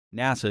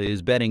NASA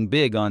is betting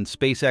big on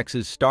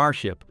SpaceX's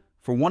Starship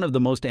for one of the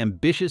most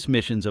ambitious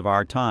missions of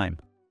our time,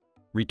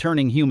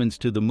 returning humans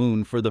to the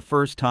moon for the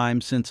first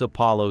time since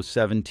Apollo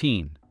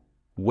 17,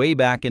 way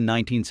back in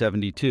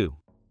 1972.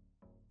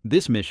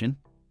 This mission,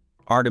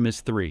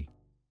 Artemis 3,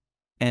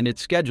 and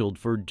it's scheduled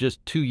for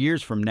just 2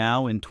 years from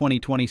now in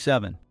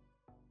 2027.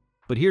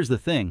 But here's the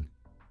thing,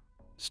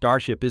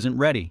 Starship isn't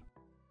ready.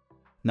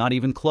 Not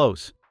even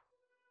close.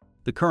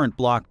 The current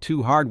Block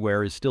 2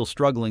 hardware is still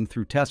struggling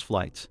through test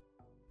flights,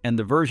 and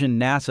the version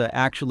NASA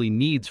actually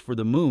needs for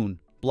the moon,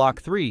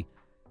 Block 3,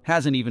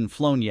 hasn't even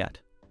flown yet.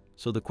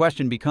 So the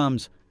question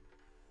becomes,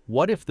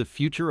 what if the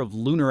future of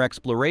lunar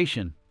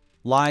exploration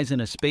lies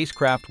in a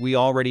spacecraft we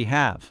already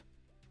have?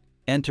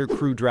 Enter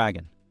Crew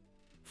Dragon,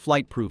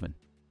 flight-proven,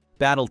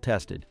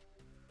 battle-tested,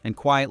 and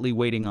quietly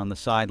waiting on the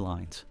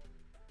sidelines.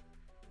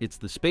 It's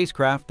the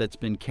spacecraft that's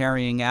been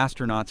carrying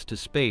astronauts to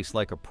space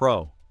like a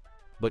pro.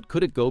 But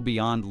could it go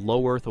beyond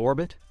low Earth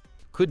orbit?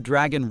 Could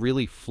Dragon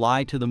really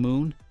fly to the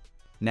moon?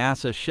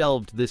 NASA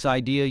shelved this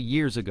idea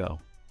years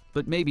ago,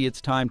 but maybe it's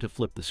time to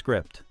flip the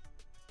script.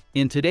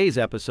 In today's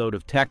episode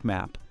of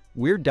Techmap,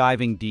 we're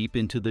diving deep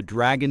into the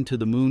Dragon to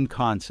the Moon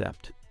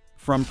concept,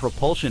 from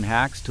propulsion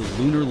hacks to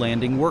lunar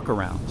landing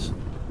workarounds.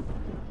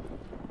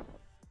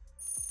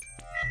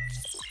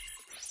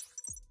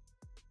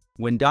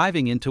 When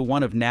diving into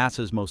one of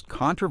NASA's most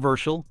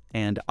controversial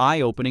and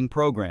eye-opening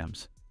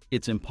programs,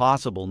 it's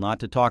impossible not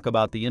to talk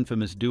about the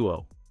infamous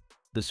duo,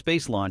 the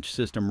Space Launch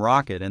System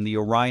rocket and the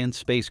Orion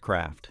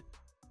spacecraft.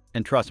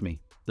 And trust me,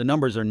 the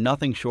numbers are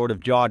nothing short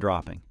of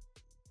jaw-dropping.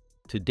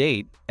 To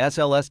date,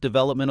 SLS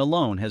development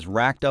alone has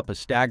racked up a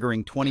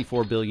staggering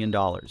 $24 billion.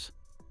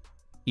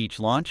 Each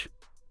launch,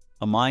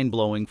 a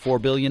mind-blowing $4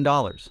 billion.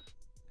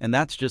 And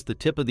that's just the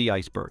tip of the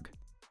iceberg.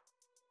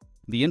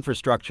 The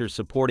infrastructure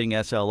supporting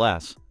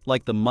SLS,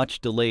 like the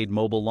much-delayed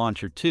Mobile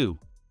Launcher 2,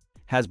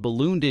 has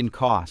ballooned in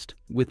cost,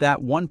 with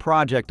that one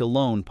project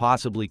alone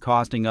possibly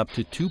costing up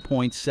to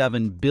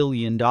 $2.7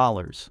 billion,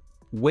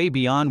 way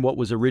beyond what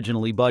was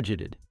originally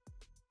budgeted.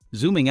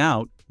 Zooming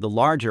out, the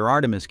larger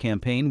Artemis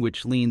campaign,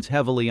 which leans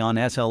heavily on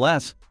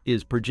SLS,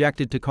 is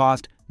projected to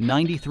cost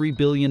 $93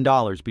 billion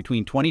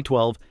between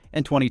 2012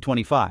 and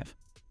 2025.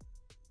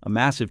 A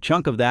massive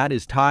chunk of that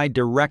is tied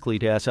directly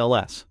to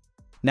SLS.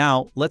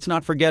 Now, let's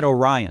not forget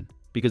Orion,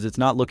 because it's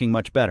not looking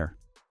much better.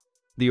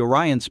 The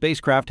Orion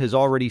spacecraft has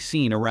already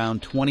seen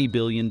around $20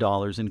 billion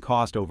in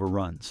cost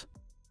overruns.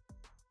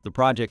 The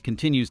project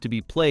continues to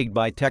be plagued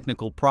by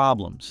technical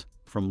problems,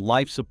 from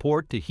life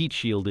support to heat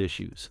shield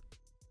issues.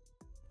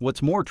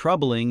 What's more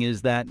troubling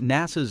is that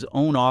NASA's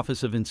own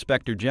Office of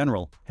Inspector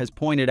General has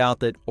pointed out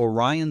that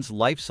Orion's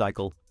life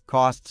cycle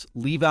costs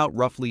leave out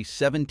roughly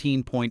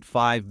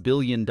 $17.5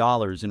 billion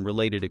in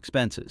related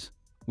expenses,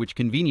 which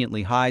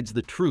conveniently hides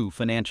the true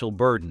financial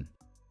burden.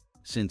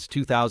 Since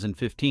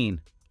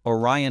 2015,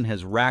 Orion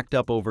has racked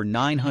up over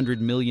 $900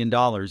 million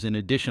in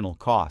additional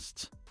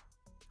costs.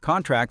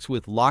 Contracts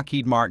with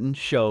Lockheed Martin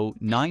show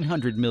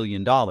 $900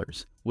 million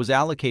was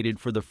allocated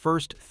for the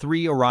first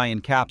 3 Orion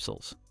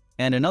capsules,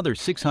 and another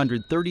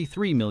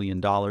 $633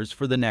 million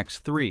for the next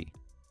 3,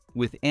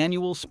 with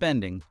annual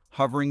spending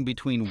hovering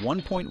between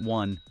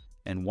 $1.1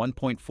 and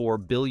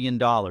 $1.4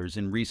 billion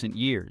in recent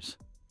years.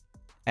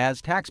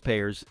 As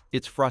taxpayers,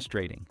 it's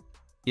frustrating,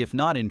 if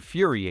not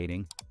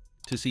infuriating,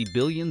 to see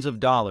billions of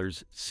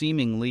dollars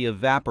seemingly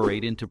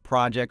evaporate into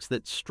projects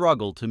that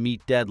struggle to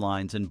meet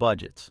deadlines and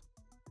budgets.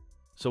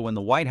 So when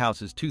the White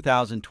House's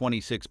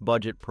 2026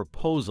 budget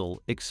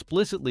proposal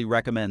explicitly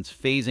recommends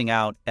phasing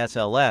out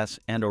SLS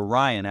and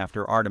Orion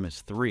after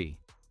Artemis 3,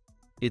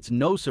 it's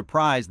no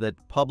surprise that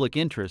public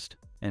interest,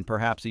 and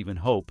perhaps even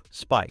hope,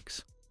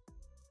 spikes.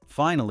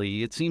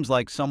 Finally, it seems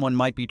like someone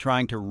might be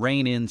trying to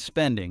rein in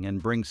spending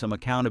and bring some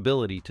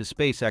accountability to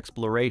space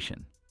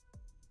exploration.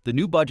 The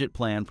new budget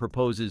plan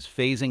proposes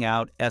phasing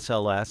out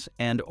SLS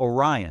and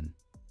Orion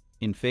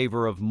in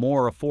favor of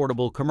more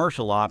affordable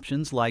commercial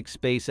options like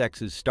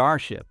SpaceX's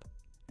Starship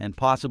and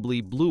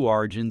possibly Blue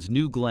Origin's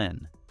New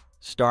Glenn,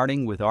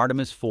 starting with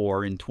Artemis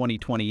 4 in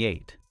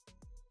 2028.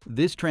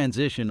 This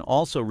transition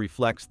also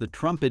reflects the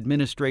Trump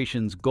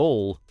administration's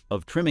goal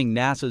of trimming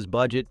NASA's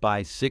budget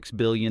by $6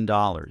 billion,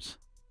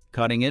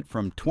 cutting it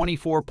from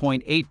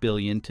 $24.8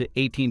 billion to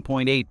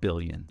 $18.8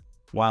 billion.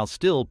 While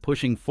still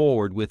pushing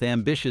forward with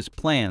ambitious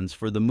plans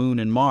for the Moon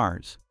and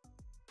Mars.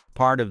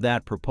 Part of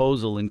that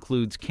proposal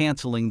includes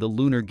canceling the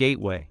Lunar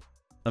Gateway,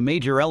 a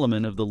major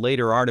element of the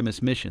later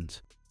Artemis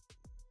missions.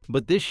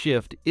 But this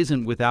shift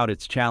isn't without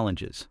its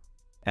challenges.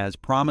 As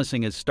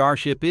promising as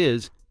Starship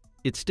is,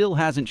 it still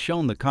hasn't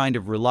shown the kind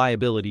of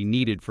reliability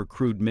needed for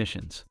crewed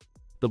missions.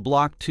 The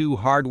Block 2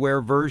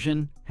 hardware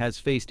version has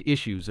faced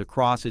issues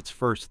across its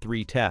first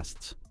 3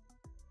 tests.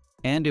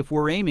 And if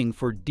we're aiming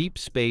for deep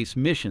space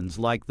missions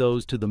like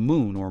those to the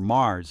Moon or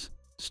Mars,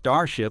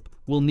 Starship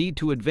will need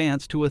to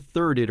advance to a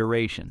 3rd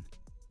iteration,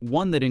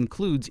 one that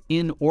includes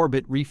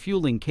in-orbit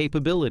refueling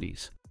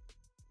capabilities.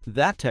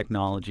 That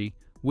technology,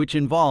 which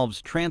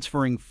involves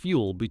transferring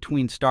fuel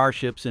between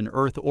starships in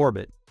Earth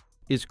orbit,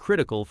 is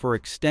critical for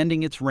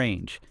extending its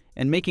range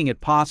and making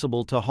it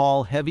possible to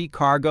haul heavy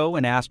cargo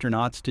and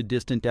astronauts to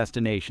distant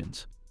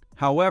destinations.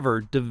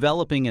 However,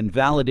 developing and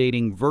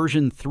validating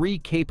version 3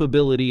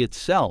 capability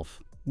itself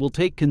will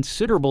take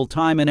considerable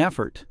time and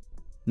effort,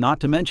 not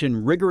to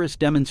mention rigorous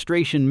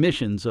demonstration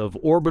missions of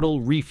orbital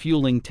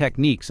refueling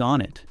techniques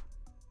on it.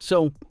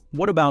 So,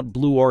 what about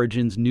Blue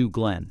Origin's New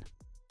Glenn?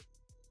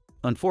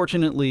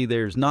 Unfortunately,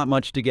 there's not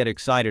much to get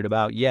excited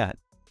about yet.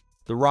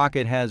 The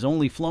rocket has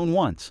only flown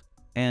once,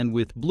 and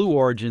with Blue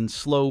Origin's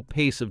slow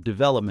pace of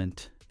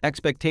development,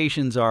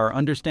 expectations are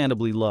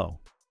understandably low.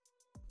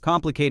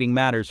 Complicating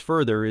matters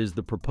further is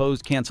the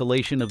proposed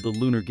cancellation of the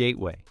Lunar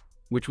Gateway,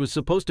 which was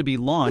supposed to be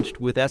launched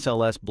with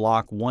SLS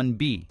Block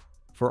 1B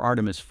for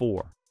Artemis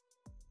 4.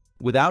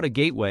 Without a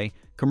gateway,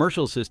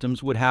 commercial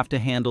systems would have to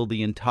handle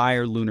the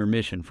entire lunar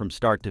mission from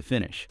start to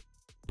finish,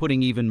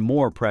 putting even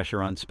more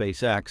pressure on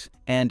SpaceX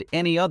and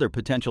any other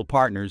potential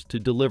partners to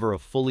deliver a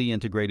fully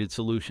integrated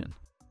solution.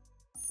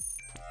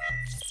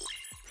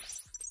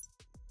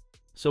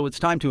 So it's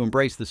time to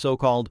embrace the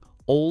so-called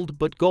old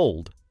but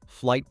gold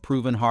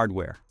flight-proven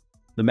hardware.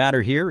 The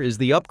matter here is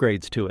the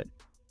upgrades to it.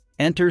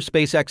 Enter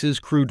SpaceX's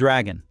Crew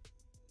Dragon.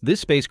 This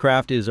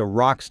spacecraft is a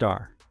rock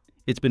star.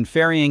 It's been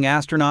ferrying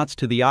astronauts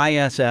to the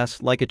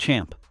ISS like a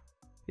champ.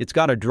 It's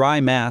got a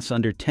dry mass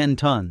under 10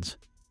 tons,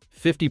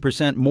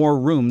 50% more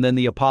room than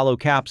the Apollo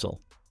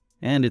capsule,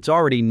 and it's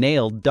already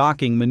nailed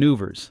docking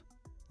maneuvers,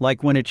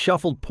 like when it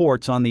shuffled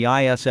ports on the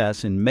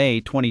ISS in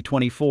May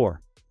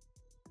 2024.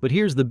 But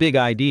here's the big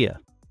idea.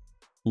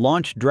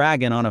 Launch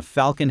Dragon on a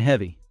Falcon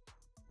Heavy,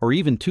 or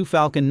even 2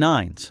 Falcon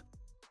 9s.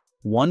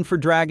 One for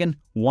Dragon,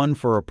 one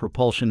for a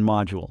propulsion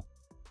module.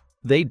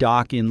 They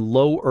dock in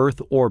low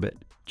Earth orbit,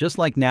 just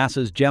like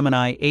NASA's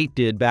Gemini 8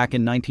 did back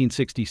in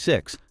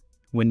 1966,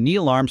 when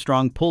Neil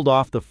Armstrong pulled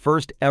off the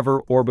first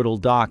ever orbital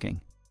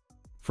docking.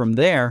 From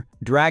there,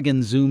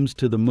 Dragon zooms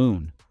to the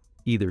Moon,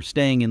 either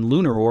staying in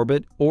lunar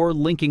orbit or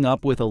linking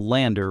up with a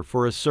lander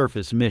for a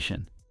surface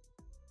mission.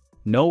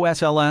 No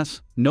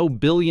SLS, no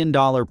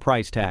billion-dollar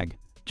price tag,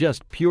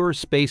 just pure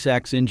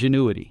SpaceX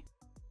ingenuity.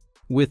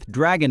 With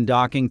Dragon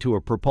docking to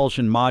a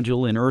propulsion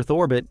module in Earth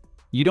orbit,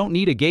 you don't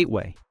need a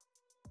gateway.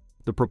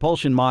 The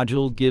propulsion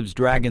module gives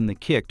Dragon the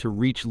kick to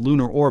reach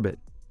lunar orbit,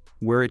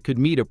 where it could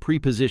meet a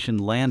pre-positioned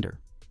lander,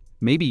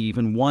 maybe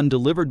even one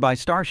delivered by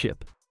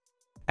Starship.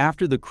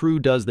 After the crew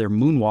does their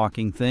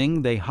moonwalking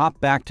thing, they hop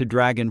back to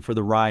Dragon for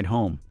the ride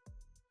home.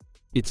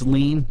 It's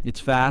lean, it's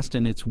fast,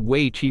 and it's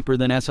way cheaper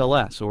than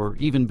SLS or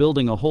even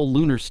building a whole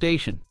lunar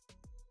station.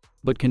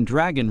 But can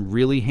Dragon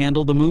really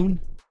handle the Moon?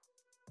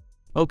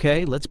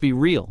 Okay, let's be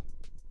real.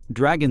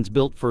 Dragon's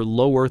built for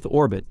low Earth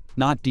orbit,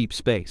 not deep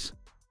space.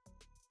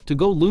 To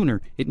go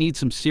lunar, it needs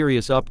some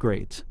serious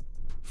upgrades.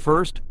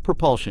 First,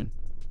 propulsion.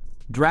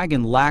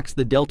 Dragon lacks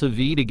the Delta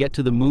V to get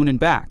to the Moon and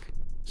back,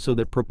 so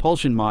that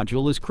propulsion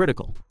module is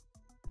critical.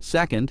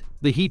 Second,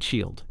 the heat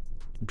shield.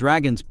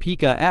 Dragon's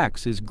Pika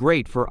X is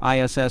great for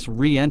ISS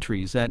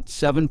re-entries at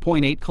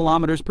 7.8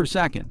 kilometers per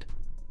second,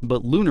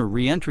 but lunar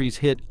re-entries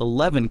hit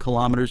 11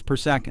 kilometers per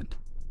second,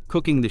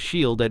 cooking the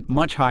shield at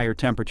much higher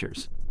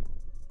temperatures.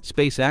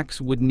 SpaceX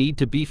would need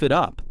to beef it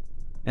up,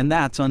 and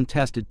that's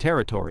untested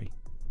territory.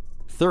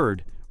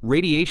 Third,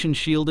 radiation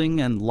shielding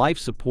and life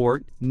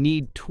support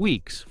need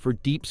tweaks for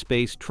deep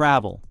space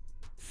travel.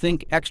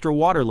 Think extra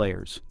water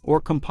layers or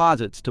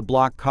composites to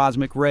block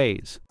cosmic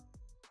rays.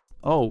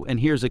 Oh, and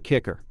here's a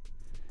kicker.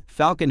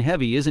 Falcon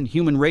Heavy isn't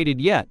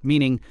human-rated yet,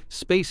 meaning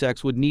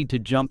SpaceX would need to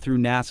jump through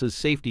NASA's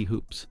safety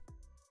hoops.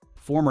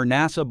 Former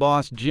NASA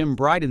boss Jim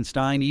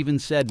Bridenstine even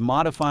said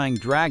modifying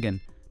Dragon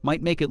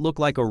might make it look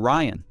like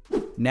Orion,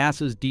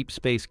 NASA's deep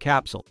space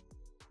capsule.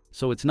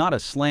 So it's not a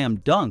slam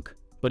dunk,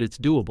 but it's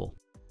doable.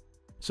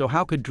 So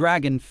how could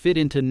Dragon fit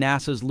into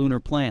NASA's lunar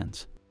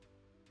plans?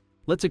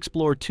 Let's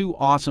explore 2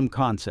 awesome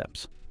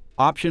concepts.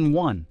 Option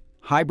 1,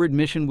 hybrid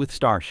mission with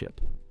Starship.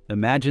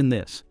 Imagine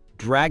this,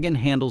 Dragon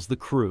handles the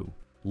crew,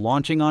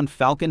 launching on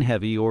Falcon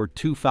Heavy or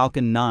 2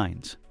 Falcon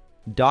 9s,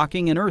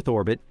 docking in Earth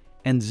orbit,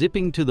 and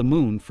zipping to the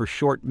Moon for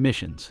short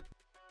missions.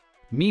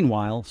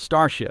 Meanwhile,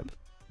 Starship,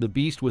 the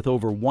beast with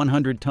over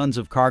 100 tons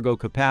of cargo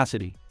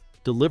capacity,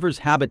 delivers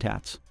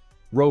habitats,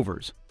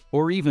 rovers,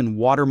 or even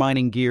water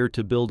mining gear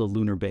to build a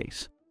lunar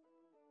base.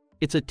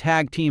 It's a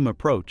tag-team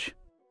approach.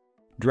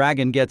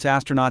 Dragon gets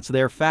astronauts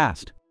there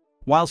fast,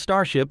 while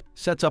Starship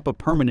sets up a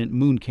permanent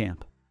moon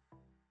camp.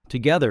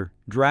 Together,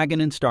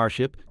 Dragon and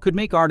Starship could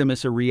make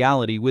Artemis a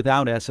reality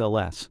without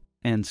SLS,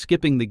 and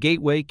skipping the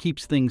gateway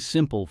keeps things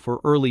simple for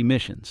early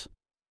missions.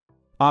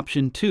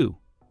 Option 2,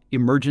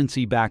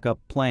 emergency backup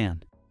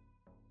plan.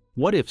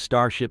 What if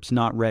Starship's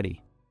not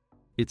ready?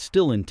 It's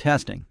still in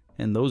testing,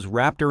 and those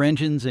Raptor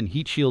engines and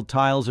heat shield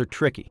tiles are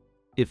tricky.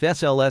 If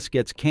SLS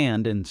gets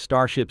canned and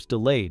Starship's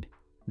delayed,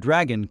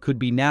 Dragon could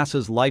be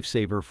NASA's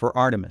lifesaver for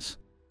Artemis.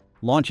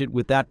 Launch it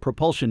with that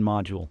propulsion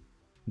module,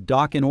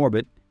 dock in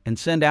orbit, and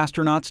send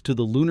astronauts to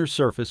the lunar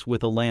surface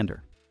with a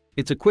lander.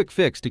 It's a quick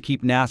fix to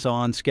keep NASA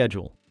on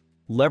schedule,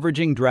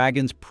 leveraging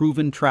Dragon's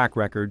proven track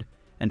record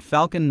and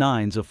Falcon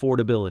 9's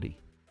affordability.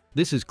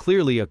 This is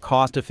clearly a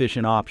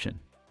cost-efficient option.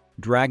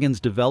 Dragon's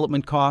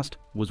development cost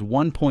was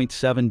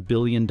 $1.7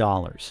 billion.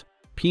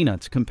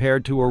 Peanuts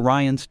compared to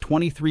Orion's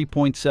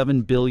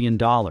 $23.7 billion.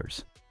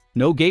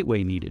 No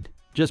gateway needed,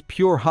 just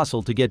pure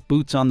hustle to get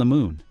boots on the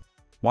moon.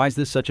 Why is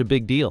this such a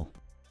big deal?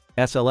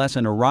 SLS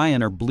and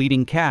Orion are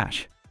bleeding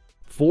cash.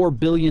 $4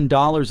 billion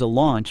a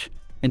launch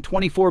and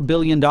 $24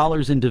 billion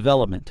in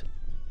development.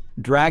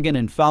 Dragon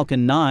and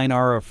Falcon 9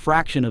 are a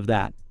fraction of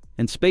that,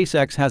 and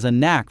SpaceX has a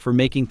knack for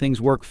making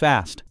things work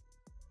fast.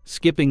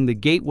 Skipping the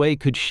gateway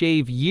could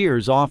shave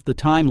years off the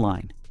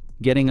timeline,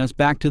 getting us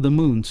back to the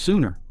moon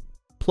sooner.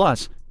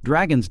 Plus,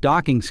 Dragon's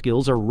docking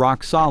skills are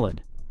rock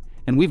solid,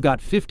 and we've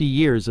got 50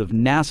 years of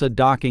NASA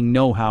docking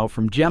know-how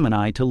from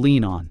Gemini to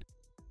lean on.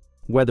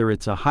 Whether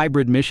it's a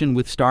hybrid mission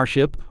with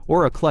Starship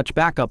or a clutch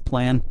backup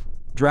plan,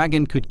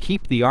 Dragon could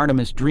keep the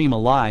Artemis dream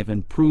alive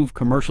and prove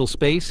commercial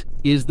space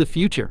is the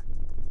future.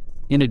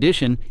 In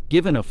addition,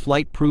 given a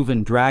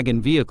flight-proven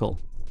Dragon vehicle,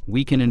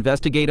 we can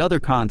investigate other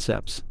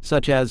concepts,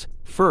 such as,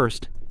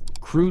 first,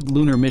 crewed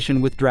lunar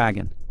mission with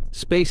Dragon.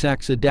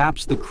 SpaceX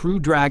adapts the Crew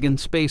Dragon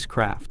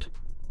spacecraft,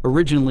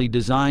 originally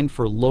designed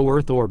for low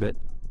Earth orbit,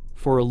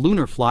 for a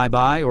lunar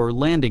flyby or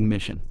landing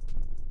mission.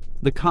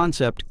 The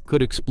concept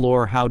could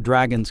explore how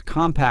Dragon's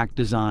compact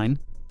design,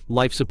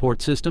 life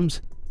support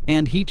systems,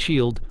 and heat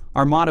shield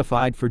are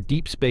modified for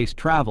deep space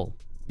travel,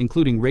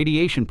 including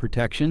radiation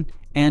protection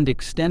and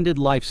extended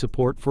life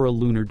support for a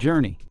lunar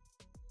journey.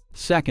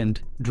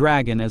 Second,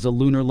 Dragon as a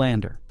lunar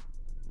lander.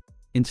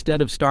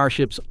 Instead of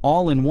Starship's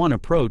all-in-one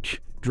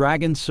approach,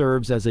 Dragon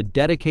serves as a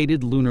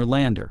dedicated lunar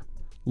lander,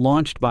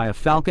 launched by a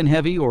Falcon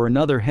Heavy or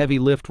another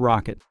heavy-lift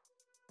rocket.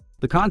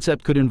 The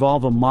concept could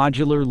involve a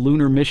modular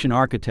lunar mission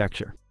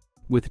architecture,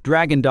 with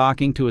Dragon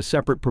docking to a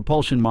separate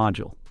propulsion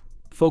module,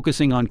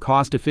 focusing on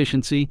cost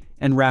efficiency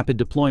and rapid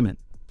deployment.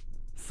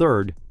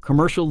 Third,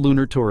 commercial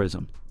lunar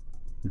tourism.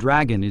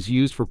 Dragon is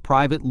used for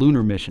private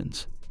lunar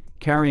missions,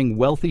 carrying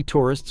wealthy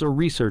tourists or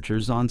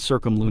researchers on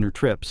circumlunar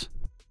trips.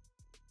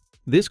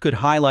 This could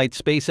highlight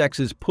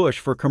SpaceX's push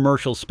for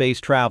commercial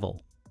space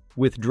travel,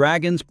 with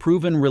Dragon's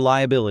proven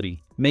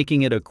reliability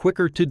making it a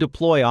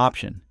quicker-to-deploy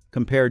option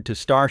compared to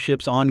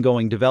Starship's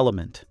ongoing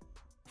development.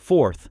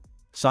 Fourth,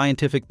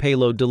 scientific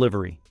payload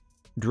delivery.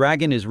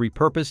 Dragon is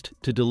repurposed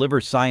to deliver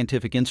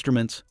scientific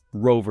instruments,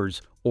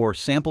 rovers, or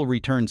sample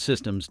return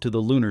systems to the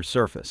lunar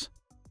surface.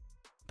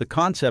 The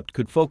concept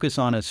could focus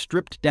on a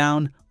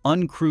stripped-down,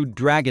 uncrewed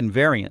Dragon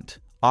variant,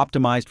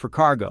 optimized for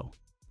cargo,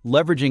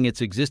 leveraging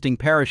its existing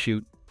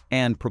parachute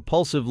and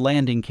propulsive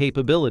landing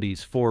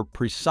capabilities for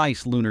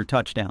precise lunar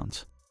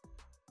touchdowns.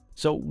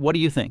 So what do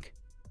you think?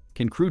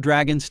 Can Crew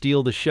Dragon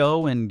steal the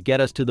show and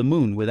get us to the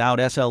moon without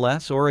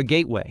SLS or a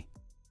gateway?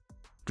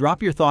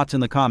 Drop your thoughts in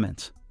the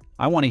comments.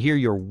 I want to hear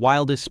your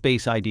wildest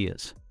space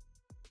ideas.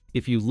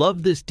 If you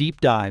loved this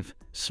deep dive,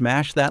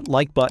 smash that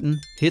like button,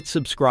 hit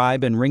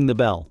subscribe, and ring the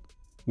bell.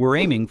 We're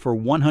aiming for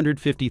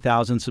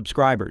 150,000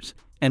 subscribers,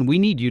 and we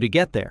need you to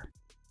get there.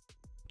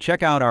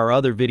 Check out our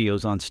other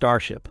videos on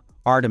Starship,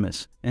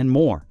 Artemis, and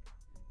more.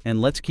 And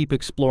let's keep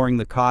exploring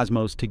the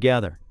cosmos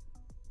together.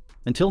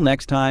 Until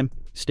next time,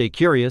 stay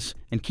curious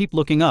and keep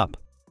looking up.